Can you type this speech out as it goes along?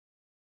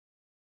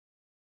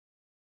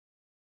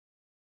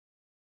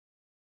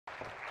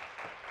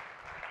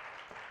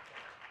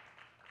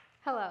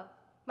Hello,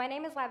 my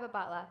name is Lyba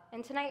Batla,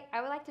 and tonight I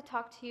would like to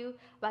talk to you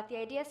about the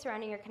ideas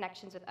surrounding your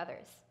connections with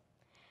others.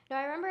 Now,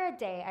 I remember a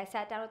day I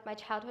sat down with my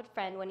childhood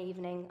friend one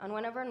evening on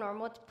one of our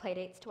normal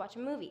playdates to watch a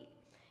movie,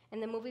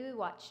 and the movie we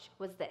watched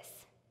was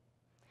this.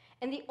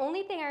 And the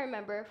only thing I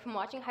remember from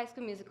watching High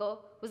School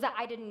Musical was that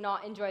I did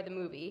not enjoy the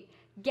movie.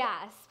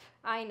 Gasp,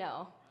 I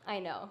know.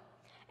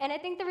 And I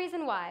think the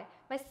reason why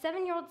my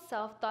 7-year-old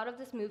self thought of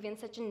this movie in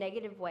such a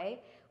negative way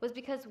was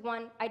because,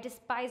 one, I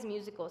despise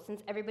musicals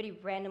since everybody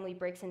randomly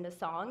breaks into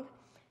song,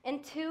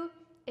 and two,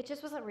 it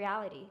just wasn't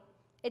reality.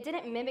 It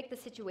didn't mimic the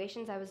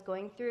situations I was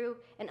going through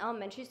in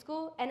elementary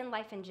school and in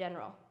life in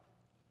general.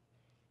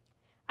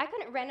 I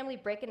couldn't randomly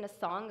break into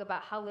song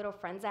about how little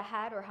friends I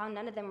had or how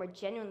none of them were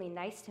genuinely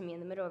nice to me in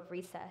the middle of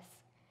recess.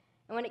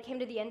 And when it came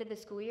to the end of the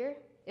school year,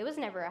 it was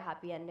never a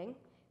happy ending.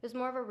 It was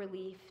more of a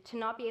relief to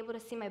not be able to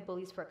see my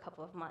bullies for a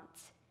couple of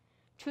months.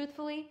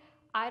 Truthfully,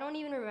 I don't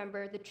even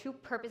remember the true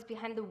purpose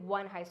behind the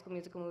one High School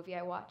Musical movie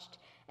I watched.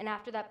 And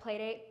after that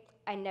playdate,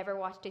 I never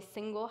watched a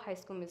single High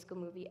School Musical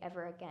movie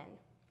ever again.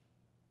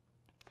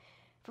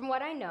 From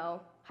what I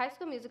know, High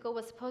School Musical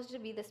was supposed to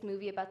be this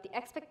movie about the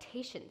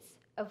expectations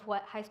of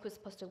what high school is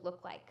supposed to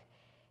look like.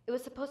 It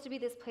was supposed to be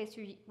this place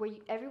where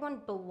everyone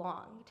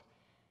belonged,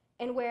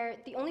 and where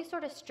the only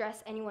sort of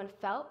stress anyone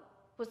felt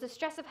was the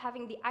stress of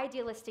having the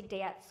idealistic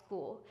day at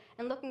school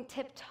and looking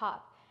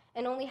tip-top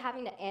and only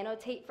having to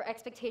annotate for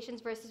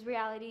expectations versus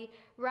reality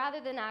rather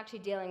than actually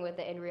dealing with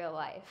it in real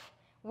life.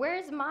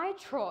 Where's my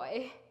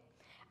Troy?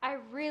 I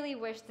really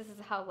wish this is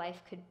how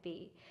life could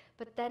be,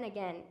 but then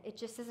again, it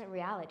just isn't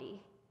reality.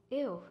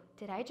 Ew,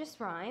 did I just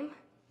rhyme?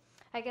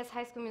 I guess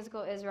High School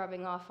Musical is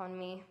rubbing off on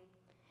me.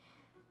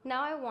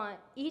 Now I want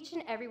each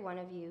and every one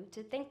of you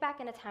to think back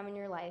in a time in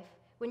your life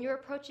when you're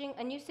approaching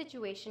a new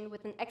situation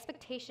with an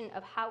expectation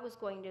of how it was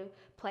going to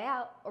play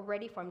out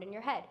already formed in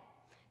your head.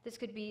 This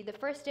could be the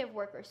first day of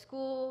work or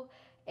school,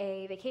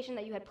 a vacation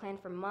that you had planned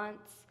for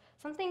months,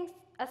 something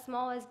as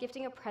small as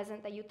gifting a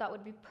present that you thought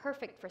would be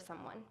perfect for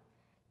someone.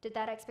 Did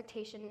that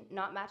expectation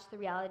not match the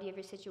reality of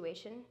your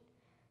situation?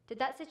 Did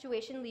that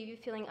situation leave you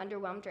feeling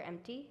underwhelmed or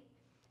empty?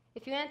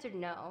 If you answered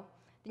no,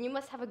 then you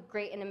must have a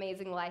great and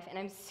amazing life, and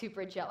I'm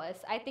super jealous.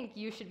 I think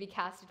you should be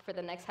casted for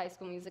the next High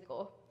School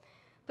Musical.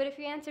 But if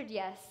you answered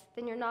yes,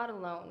 then you're not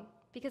alone,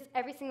 because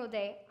every single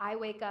day I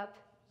wake up,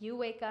 you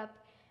wake up,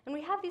 and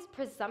we have these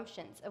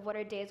presumptions of what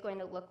our day is going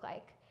to look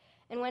like.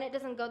 And when it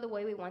doesn't go the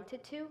way we want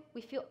it to,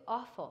 we feel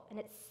awful, and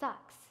it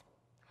sucks.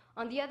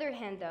 On the other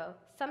hand, though,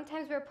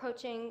 sometimes we're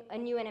approaching a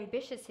new and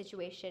ambitious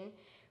situation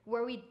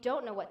where we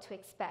don't know what to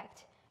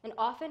expect, and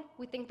often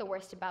we think the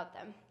worst about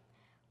them.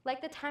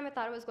 Like the time I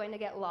thought I was going to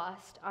get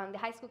lost on the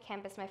high school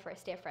campus my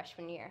first day of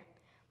freshman year.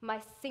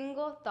 My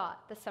single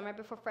thought the summer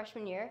before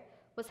freshman year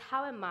was,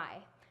 how am I,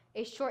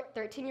 a short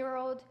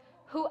 13-year-old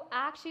who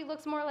actually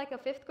looks more like a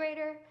 5th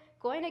grader,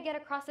 going to get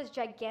across this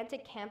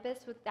gigantic campus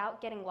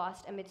without getting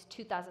lost amidst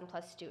 2,000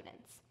 plus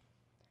students?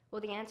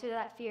 Well, the answer to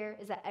that fear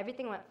is that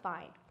everything went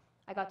fine.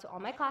 I got to all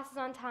my classes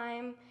on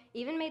time,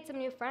 even made some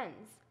new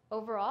friends.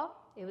 Overall,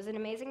 it was an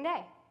amazing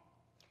day.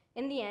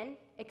 In the end,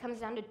 it comes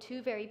down to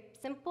two very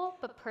simple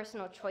but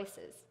personal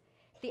choices.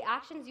 The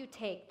actions you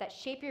take that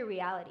shape your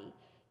reality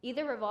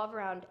either revolve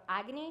around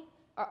agony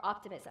or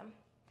optimism.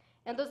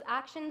 And those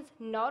actions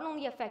not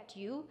only affect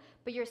you,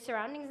 but your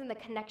surroundings and the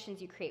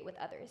connections you create with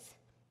others.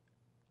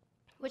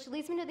 Which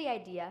leads me to the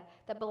idea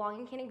that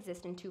belonging can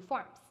exist in two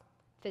forms,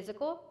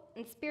 physical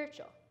and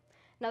spiritual.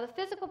 Now, the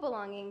physical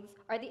belongings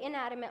are the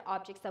inanimate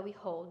objects that we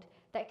hold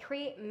that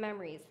create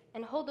memories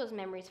and hold those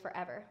memories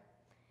forever.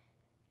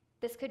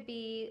 This could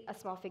be a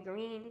small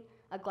figurine,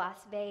 a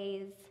glass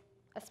vase,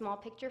 a small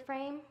picture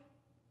frame,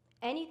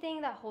 anything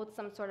that holds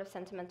some sort of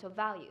sentimental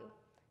value.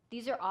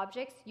 These are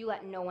objects you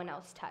let no one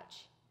else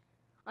touch.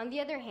 On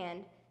the other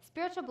hand,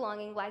 spiritual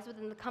belonging lies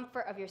within the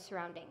comfort of your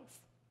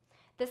surroundings.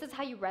 This is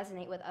how you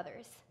resonate with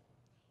others.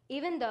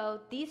 Even though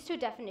these two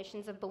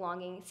definitions of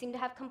belonging seem to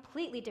have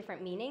completely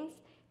different meanings,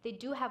 they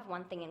do have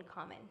one thing in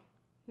common: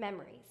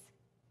 memories.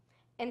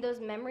 And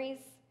those memories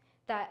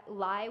that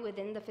lie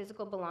within the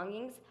physical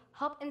belongings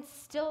help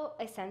instill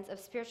a sense of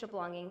spiritual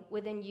belonging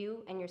within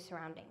you and your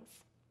surroundings.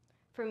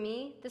 For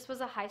me, this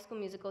was a High School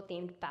Musical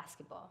themed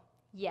basketball.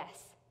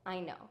 Yes, I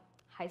know,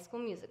 High School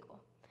Musical.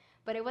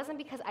 But it wasn't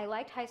because I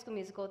liked High School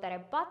Musical that I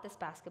bought this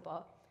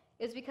basketball.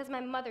 It was because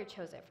my mother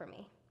chose it for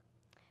me.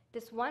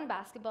 This one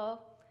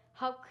basketball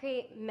helped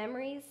create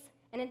memories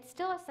and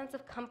instill a sense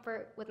of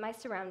comfort with my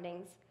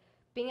surroundings,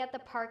 being at the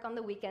park on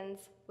the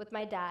weekends with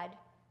my dad,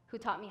 who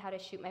taught me how to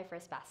shoot my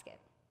first basket.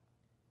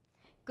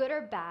 Good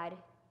or bad,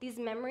 these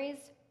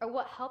memories are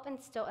what help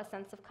instill a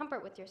sense of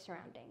comfort with your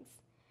surroundings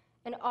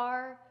and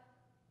are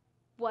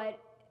what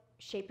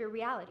shape your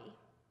reality.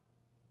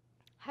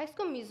 High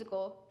School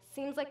Musical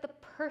seems like the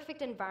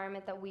perfect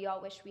environment that we all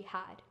wish we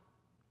had.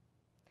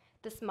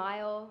 The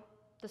smile,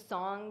 the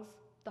songs,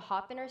 the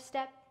hop in our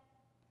step,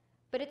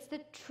 but it's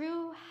the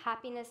true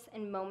happiness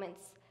and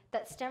moments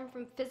that stem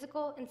from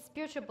physical and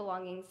spiritual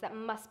belongings that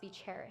must be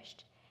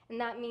cherished.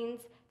 And that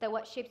means that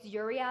what shapes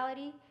your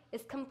reality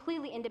is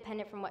completely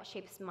independent from what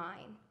shapes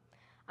mine.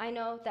 I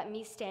know that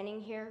me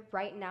standing here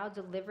right now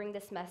delivering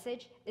this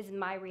message is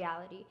my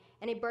reality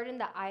and a burden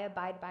that I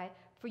abide by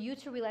for you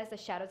to realize the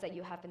shadows that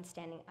you have been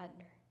standing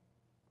under.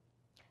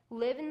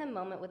 Live in the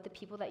moment with the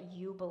people that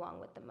you belong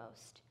with the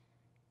most,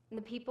 and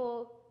the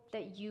people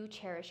that you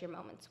cherish your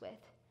moments with.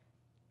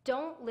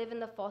 Don't live in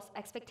the false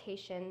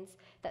expectations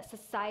that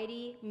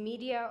society,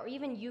 media, or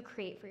even you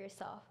create for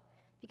yourself,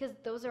 because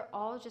those are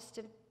all just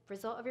a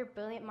result of your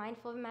brilliant mind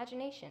full of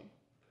imagination.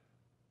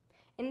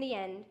 In the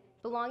end,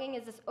 belonging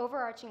is this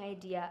overarching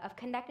idea of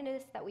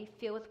connectedness that we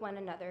feel with one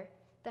another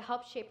that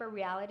helps shape our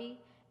reality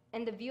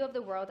and the view of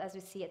the world as we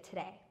see it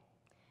today.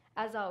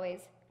 As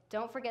always,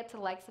 don't forget to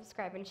like,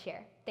 subscribe, and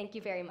share. Thank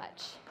you very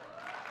much.